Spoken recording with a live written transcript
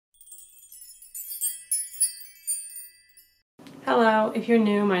Hello, if you're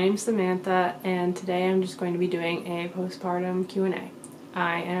new, my name's Samantha, and today I'm just going to be doing a postpartum Q&A.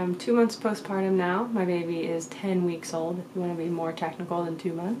 I am 2 months postpartum now. My baby is 10 weeks old, if you want to be more technical than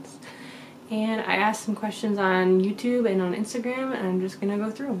 2 months. And I asked some questions on YouTube and on Instagram, and I'm just going to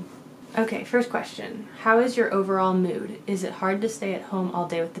go through them. Okay, first question. How is your overall mood? Is it hard to stay at home all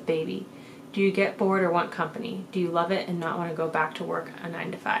day with the baby? Do you get bored or want company? Do you love it and not want to go back to work a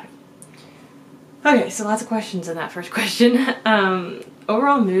 9 to 5? Okay, so lots of questions in that first question.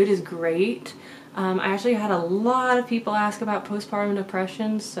 Overall mood is great. I actually had a lot of people ask about postpartum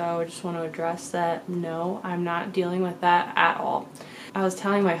depression, so I just want to address that no, I'm not dealing with that at all. I was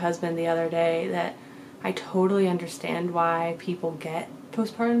telling my husband the other day that I totally understand why people get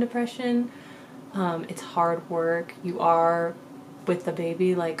postpartum depression. It's hard work. You are with the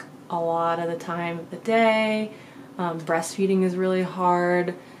baby like a lot of the time of the day. Breastfeeding is really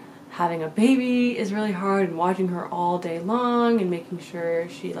hard. Having a baby is really hard, and watching her all day long and making sure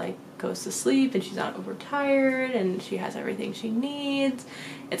she goes to sleep and she's not overtired and she has everything she needs.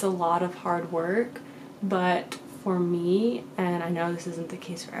 It's a lot of hard work, but for me, and I know this isn't the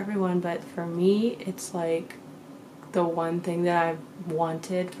case for everyone, but for me it's like the one thing that I've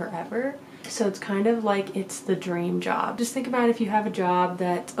wanted forever. So it's kind of like it's the dream job. Just think about if you have a job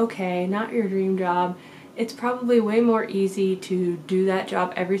that's okay, not your dream job. It's probably way more easy to do that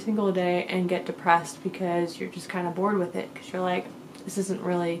job every single day and get depressed because you're just kind of bored with it, because you're like, this isn't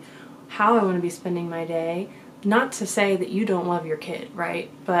really how I want to be spending my day. Not to say that you don't love your kid,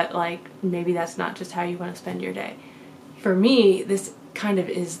 right? But maybe that's not just how you want to spend your day. For me, this kind of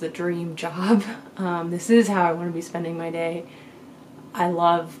is the dream job. This is how I want to be spending my day. I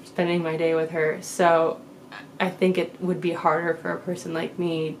love spending my day with her, so I think it would be harder for a person like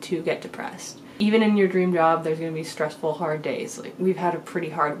me to get depressed. Even in your dream job, there's going to be stressful, hard days. We've had a pretty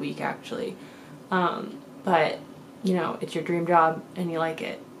hard week, actually. But, you know, it's your dream job and you like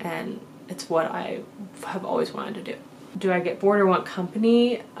it. And it's what I have always wanted to do. Do I get bored or want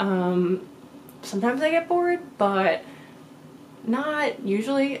company? Sometimes I get bored, but not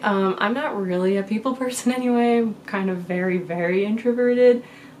usually. I'm not really a people person anyway. I'm kind of very, very introverted.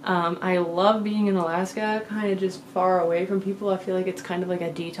 I love being in Alaska, kind of just far away from people. I feel like it's kind of like a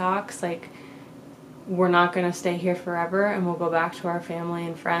detox. We're not going to stay here forever and we'll go back to our family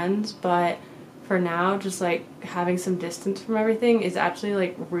and friends, but for now, just having some distance from everything is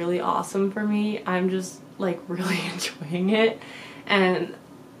actually really awesome for me. I'm just really enjoying it, and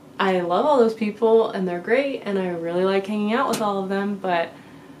I love all those people and they're great and I really like hanging out with all of them, but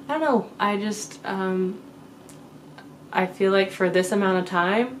I don't know, I just I feel like for this amount of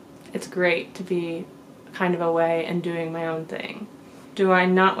time it's great to be kind of away and doing my own thing. Do I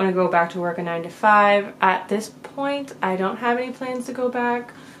not want to go back to work a 9 to 5? At this point, I don't have any plans to go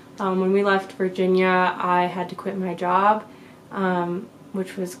back. When we left Virginia, I had to quit my job,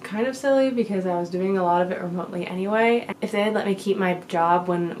 which was kind of silly because I was doing a lot of it remotely anyway. If they had let me keep my job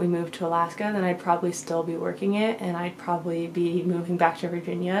when we moved to Alaska, then I'd probably still be working it, and I'd probably be moving back to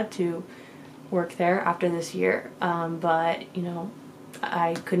Virginia to work there after this year. But, you know,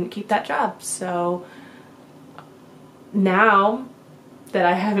 I couldn't keep that job. So now that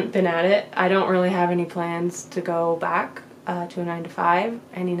I haven't been at it, I don't really have any plans to go back to a 9 to 5,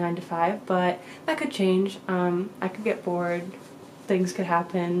 any 9 to 5, but that could change. I could get bored, things could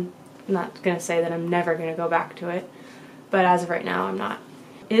happen. I'm not going to say that I'm never going to go back to it, but as of right now, I'm not.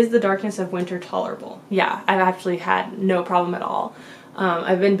 Is the darkness of winter tolerable? Yeah, I've actually had no problem at all.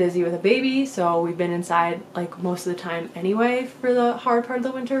 I've been busy with a baby, so we've been inside most of the time anyway for the hard part of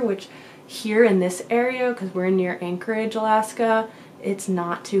the winter, which here in this area, because we're near Anchorage, Alaska, it's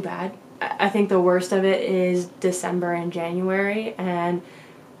not too bad. I think the worst of it is December and January, and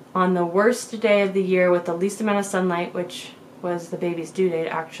on the worst day of the year with the least amount of sunlight, which was the baby's due date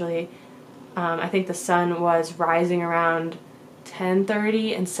actually, I think the sun was rising around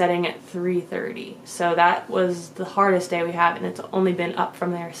 10:30 and setting at 3:30. So that was the hardest day we had, and it's only been up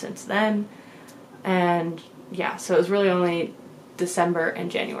from there since then. And yeah, so it was really only December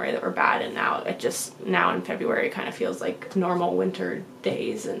and January that were bad, and now in February it kind of feels like normal winter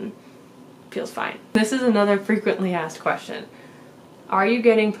days and feels fine. This is another frequently asked question. Are you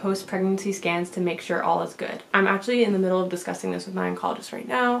getting post-pregnancy scans to make sure all is good? I'm actually in the middle of discussing this with my oncologist right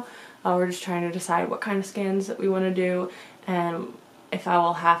now. We're just trying to decide what kind of scans that we want to do and if I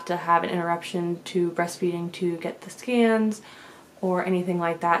will have to have an interruption to breastfeeding to get the scans or anything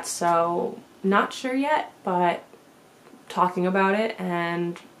like that. So not sure yet, but talking about it,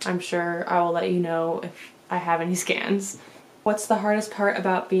 and I'm sure I will let you know if I have any scans. What's the hardest part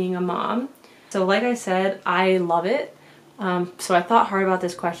about being a mom? So like I said, I love it. So I thought hard about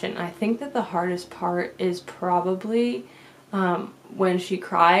this question. I think that the hardest part is probably when she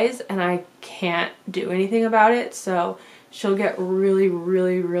cries, and I can't do anything about it. So she'll get really,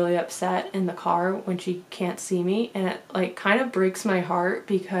 really, really upset in the car when she can't see me, and it like kind of breaks my heart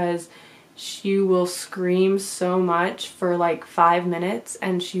because she will scream so much for like 5 minutes,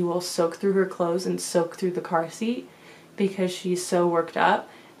 and she will soak through her clothes and soak through the car seat because she's so worked up.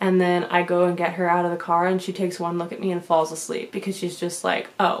 And then I go and get her out of the car, and she takes one look at me and falls asleep because she's just like,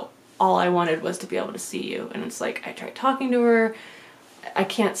 oh, all I wanted was to be able to see you. And it's like, I tried talking to her, I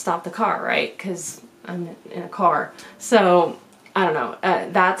can't stop the car, right? Because I'm in a car. So I don't know.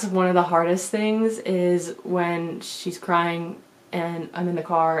 That's one of the hardest things, is when she's crying and I'm in the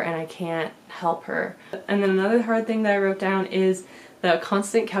car and I can't help her. And then another hard thing that I wrote down is the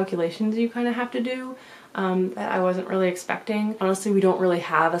constant calculations you kind of have to do, that I wasn't really expecting. Honestly, we don't really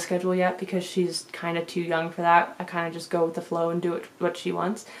have a schedule yet because she's kind of too young for that. I kind of just go with the flow and do what she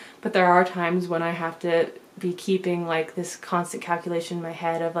wants. But there are times when I have to be keeping like this constant calculation in my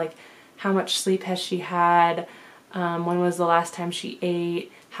head of like, how much sleep has she had, when was the last time she ate,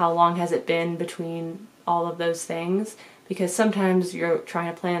 how long has it been between all of those things. Because sometimes you're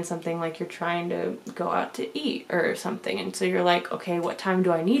trying to plan something, like you're trying to go out to eat or something, and so you're like, okay, what time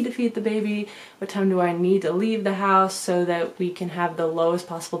do I need to feed the baby? What time do I need to leave the house so that we can have the lowest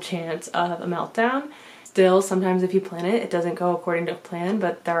possible chance of a meltdown? Still, sometimes if you plan it, it doesn't go according to plan,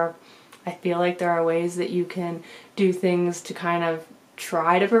 but I feel like there are ways that you can do things to kind of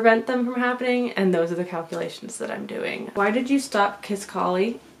try to prevent them from happening, and those are the calculations that I'm doing. Why did you stop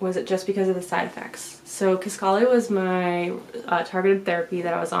Kisqali? Was it just because of the side effects? So Kisqali was my targeted therapy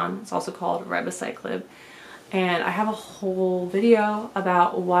that I was on. It's also called ribociclib. And I have a whole video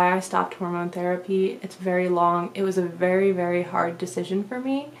about why I stopped hormone therapy. It's very long. It was a very, very hard decision for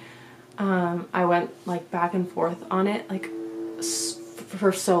me. I went like back and forth on it like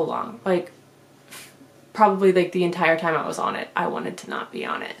for so long. Like probably like the entire time I was on it, I wanted to not be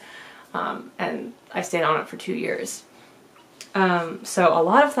on it. And I stayed on it for 2 years. So a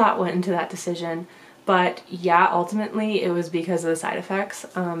lot of thought went into that decision, but yeah, ultimately it was because of the side effects.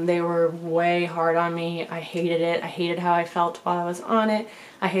 They were way hard on me. I hated it. I hated how I felt while I was on it.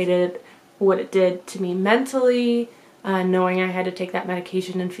 I hated what it did to me mentally, knowing I had to take that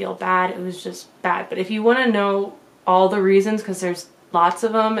medication and feel bad. It was just bad. But if you want to know all the reasons, because there's lots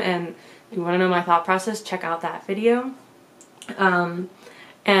of them, and if you want to know my thought process, check out that video. And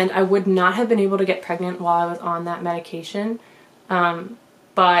I would not have been able to get pregnant while I was on that medication.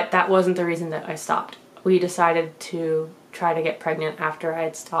 But that wasn't the reason that I stopped. We decided to try to get pregnant after I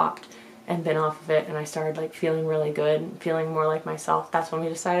had stopped and been off of it, and I started like feeling really good, feeling more like myself. That's when we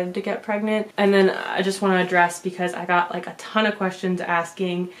decided to get pregnant. And then I just want to address, because I got like a ton of questions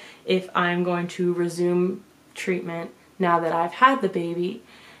asking if I'm going to resume treatment now that I've had the baby.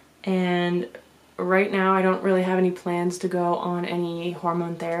 And right now I don't really have any plans to go on any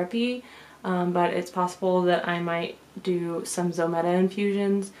hormone therapy, but it's possible that I might do some Zometa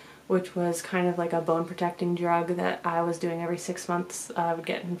infusions, which was kind of like a bone protecting drug that I was doing every 6 months. I would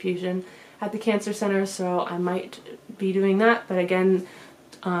get an infusion at the cancer center, so I might be doing that. But again,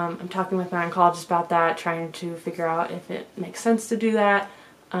 I'm talking with my oncologist about that, trying to figure out if it makes sense to do that,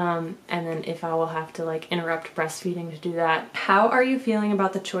 and then if I will have to like interrupt breastfeeding to do that. How are you feeling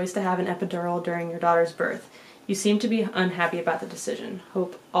about the choice to have an epidural during your daughter's birth? You seem to be unhappy about the decision.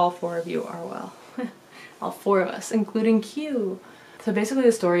 Hope all 4 of you are well. All 4 of us, including Q. So basically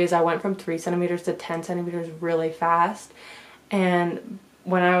the story is I went from 3 centimeters to 10 centimeters really fast, and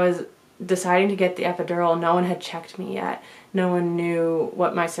when I was deciding to get the epidural, no one had checked me yet. No one knew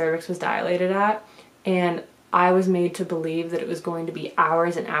what my cervix was dilated at, and I was made to believe that it was going to be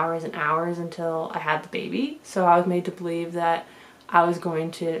hours and hours and hours until I had the baby. So I was made to believe that I was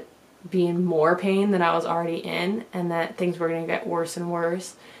going to be in more pain than I was already in, and that things were going to get worse and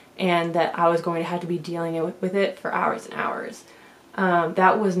worse, and that I was going to have to be dealing with it for hours and hours.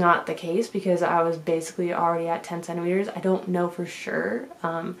 That was not the case, because I was basically already at 10 centimeters. I don't know for sure,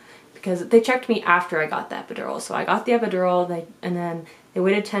 because they checked me after I got the epidural. So I got the epidural, and then they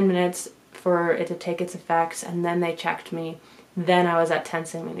waited 10 minutes for it to take its effects, and then they checked me. Then I was at 10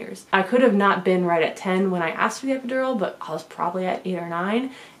 centimeters. I could have not been right at 10 when I asked for the epidural, but I was probably at 8 or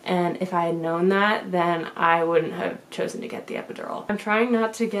 9. And if I had known that, then I wouldn't have chosen to get the epidural. I'm trying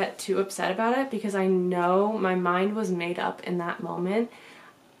not to get too upset about it, because I know my mind was made up in that moment.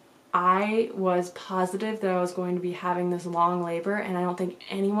 I was positive that I was going to be having this long labor, and I don't think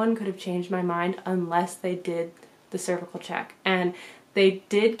anyone could have changed my mind unless they did the cervical check. And they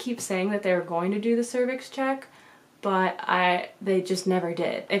did keep saying that they were going to do the cervix check, but they just never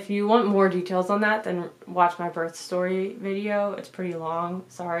did. If you want more details on that, then watch my birth story video. It's pretty long,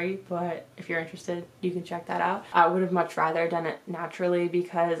 sorry, but if you're interested, you can check that out. I would have much rather done it naturally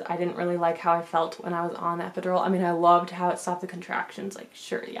because I didn't really like how I felt when I was on the epidural. I mean, I loved how it stopped the contractions, like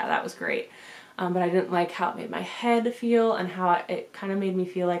sure, yeah, that was great. But I didn't like how it made my head feel and how it kind of made me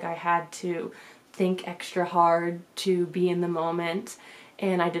feel like I had to think extra hard to be in the moment,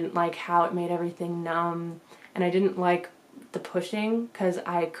 and I didn't like how it made everything numb, and I didn't like the pushing because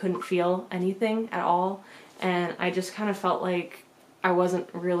I couldn't feel anything at all, and I just kind of felt like I wasn't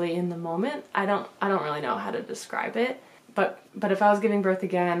really in the moment. I don't really know how to describe it, but if I was giving birth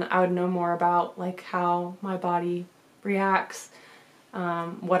again, I would know more about like how my body reacts.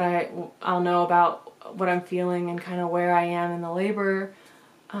 I'll know about what I'm feeling and kind of where I am in the labor.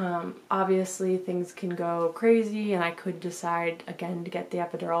 Obviously things can go crazy and I could decide again to get the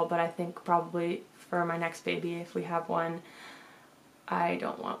epidural, but I think probably for my next baby, if we have one, I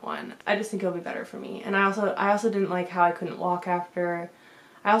don't want one. I just think it'll be better for me. And I also didn't like how I couldn't walk after.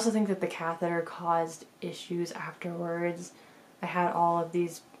 I also think that the catheter caused issues afterwards. I had all of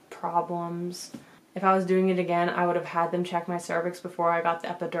these problems. If I was doing it again, I would have had them check my cervix before I got the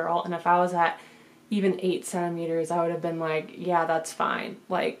epidural, and if I was at even 8 centimeters, I would have been like, yeah, that's fine.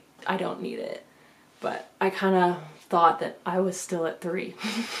 Like, I don't need it. But I kind of thought that I was still at 3.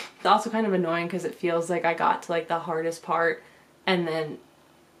 It's also kind of annoying because it feels like I got to like the hardest part and then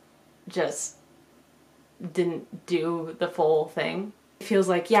just didn't do the full thing. It feels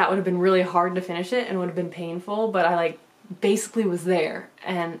like, yeah, it would have been really hard to finish it and it would have been painful, but I like basically was there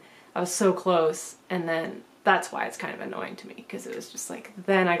and I was so close, and then that's why it's kind of annoying to me, because it was just like,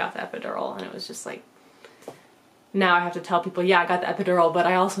 then I got the epidural and it was just like, now I have to tell people, yeah, I got the epidural, but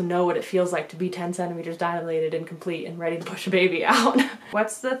I also know what it feels like to be 10 centimeters dilated and complete and ready to push a baby out.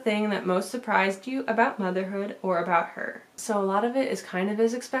 What's the thing that most surprised you about motherhood or about her? So a lot of it is kind of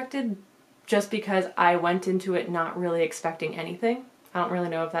as expected, just because I went into it not really expecting anything. I don't really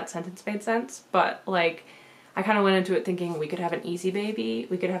know if that sentence made sense, but like, I kind of went into it thinking we could have an easy baby,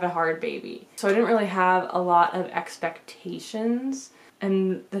 we could have a hard baby. So I didn't really have a lot of expectations.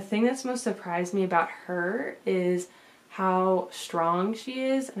 And the thing that's most surprised me about her is how strong she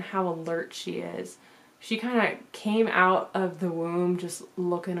is and how alert she is. She kind of came out of the womb just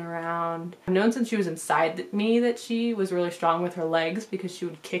looking around. I've known since she was inside me that she was really strong with her legs because she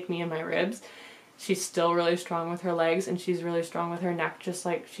would kick me in my ribs. She's still really strong with her legs, and she's really strong with her neck, just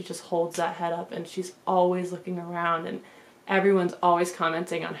like she just holds that head up and she's always looking around, and everyone's always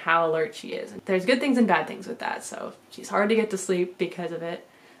commenting on how alert she is. There's good things and bad things with that, so she's hard to get to sleep because of it.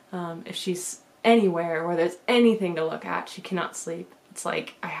 If she's anywhere where there's anything to look at, she cannot sleep. It's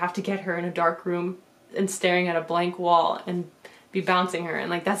like I have to get her in a dark room and staring at a blank wall and be bouncing her, and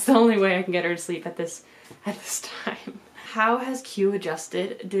like that's the only way I can get her to sleep at this time. How has Q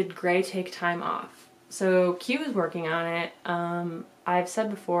adjusted? Did Gray take time off? So Q is working on it. I've said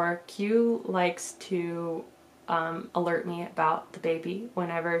before, Q likes to alert me about the baby.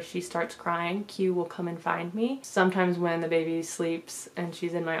 Whenever she starts crying, Q will come and find me. Sometimes when the baby sleeps and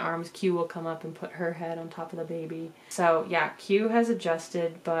she's in my arms, Q will come up and put her head on top of the baby. So yeah, Q has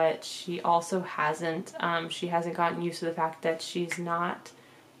adjusted, but she also hasn't. She hasn't gotten used to the fact that she's not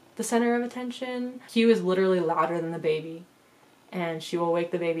the center of attention. Q is literally louder than the baby, and she will wake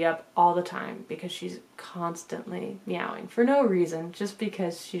the baby up all the time because she's constantly meowing for no reason, just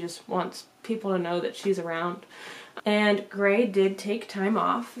because she just wants people to know that she's around. And Gray did take time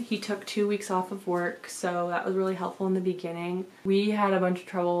off. He took 2 weeks off of work, so that was really helpful in the beginning. We had a bunch of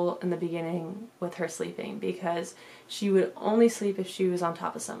trouble in the beginning with her sleeping because she would only sleep if she was on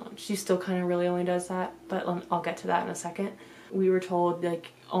top of someone. She still kind of really only does that, but I'll get to that in a second. We were told,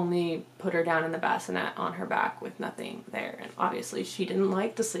 like, only put her down in the bassinet on her back with nothing there, and obviously she didn't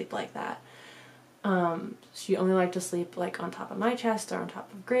like to sleep like that. She only liked to sleep like on top of my chest or on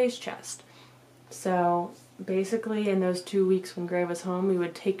top of Gray's chest. So basically in those 2 weeks when Gray was home, we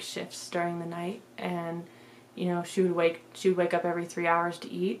would take shifts during the night, and you know, she would wake up every 3 hours to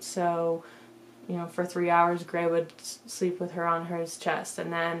eat. So you know, for 3 hours Gray would sleep with her on his chest,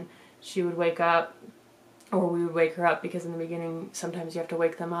 and then she would wake up, or we would wake her up, because in the beginning sometimes you have to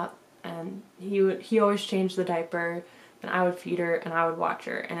wake them up, and he always changed the diaper, and I would feed her and I would watch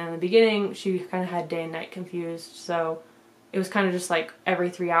her. And in the beginning she kind of had day and night confused, so it was kind of just like every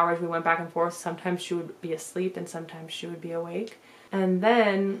 3 hours we went back and forth. Sometimes she would be asleep and sometimes she would be awake. And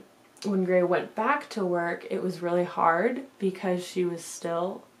then when Gray went back to work, it was really hard because she was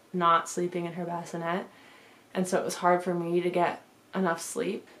still not sleeping in her bassinet, and so it was hard for me to get enough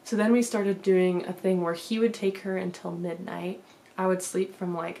sleep. So then we started doing a thing where he would take her until midnight. I would sleep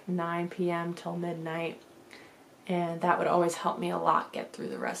from like 9 p.m. till midnight, and that would always help me a lot get through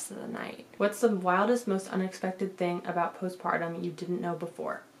the rest of the night. What's the wildest, most unexpected thing about postpartum you didn't know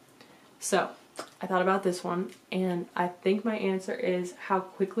before? So, I thought about this one, and I think my answer is how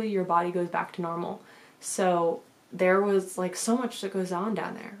quickly your body goes back to normal. So, there was like so much that goes on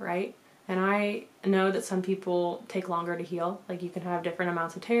down there, right? And I know that some people take longer to heal. Like, you can have different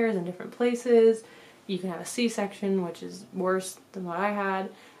amounts of tears in different places. You can have a C-section, which is worse than what I had.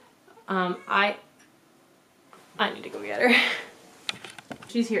 I need to go get her.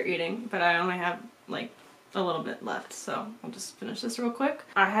 She's here eating, but I only have like a little bit left, so I'll just finish this real quick.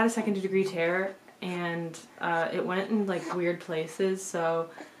 I had a second-degree tear, and it went in like weird places, so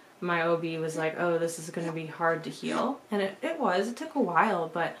my OB was like, oh, this is going to be hard to heal. And it was. It took a while,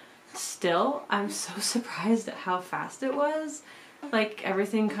 but still, I'm so surprised at how fast it was. Like,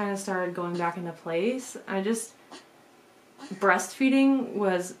 everything kind of started going back into place. Breastfeeding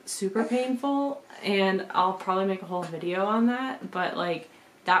was super painful, and I'll probably make a whole video on that, but like,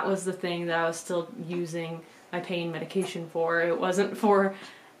 that was the thing that I was still using my pain medication for. It wasn't for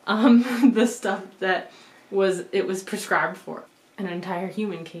the stuff that it was prescribed for. An entire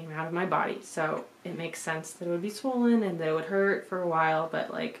human came out of my body, so it makes sense that it would be swollen and that it would hurt for a while,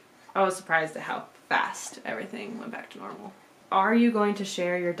 but like, I was surprised at how fast everything went back to normal. Are you going to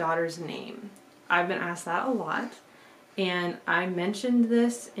share your daughter's name? I've been asked that a lot, and I mentioned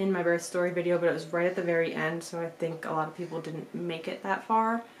this in my birth story video, but it was right at the very end, so I think a lot of people didn't make it that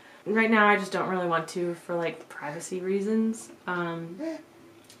far. Right now, I just don't really want to for like privacy reasons.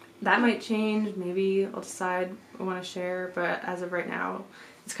 That might change. Maybe I'll decide I want to share, but as of right now,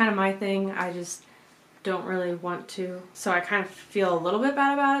 it's kind of my thing. I just don't really want to. So I kind of feel a little bit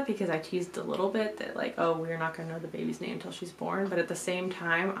bad about it because I teased a little bit that like, oh, we're not going to know the baby's name until she's born. But at the same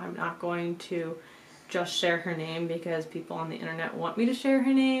time, I'm not going to just share her name because people on the internet want me to share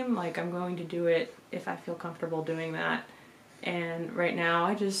her name. Like, I'm going to do it if I feel comfortable doing that. And right now,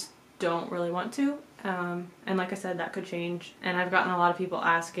 I just don't really want to. And like I said, that could change. And I've gotten a lot of people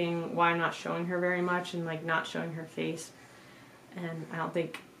asking why I'm not showing her very much and like not showing her face. And I don't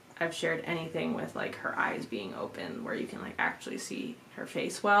think I've shared anything with like her eyes being open where you can like actually see her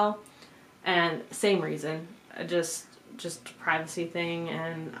face well. And same reason, just a privacy thing,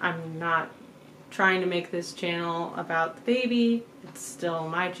 and I'm not trying to make this channel about the baby. It's still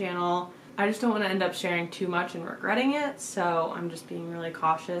my channel. I just don't want to end up sharing too much and regretting it, so I'm just being really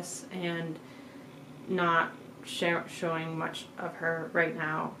cautious and not showing much of her right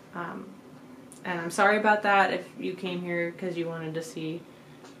now. And I'm sorry about that if you came here because you wanted to see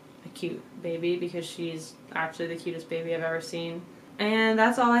a cute baby, because she's actually the cutest baby I've ever seen. And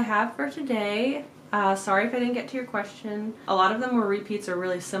that's all I have for today. Sorry if I didn't get to your question. A lot of them were repeats or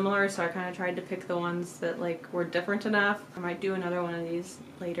really similar, so I kind of tried to pick the ones that like were different enough. I might do another one of these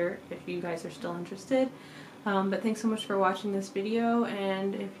later if you guys are still interested. But thanks so much for watching this video,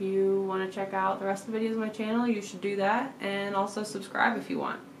 and if you want to check out the rest of the videos on my channel, you should do that, and also subscribe if you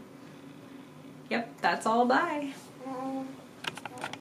want. Yep, that's all. Bye!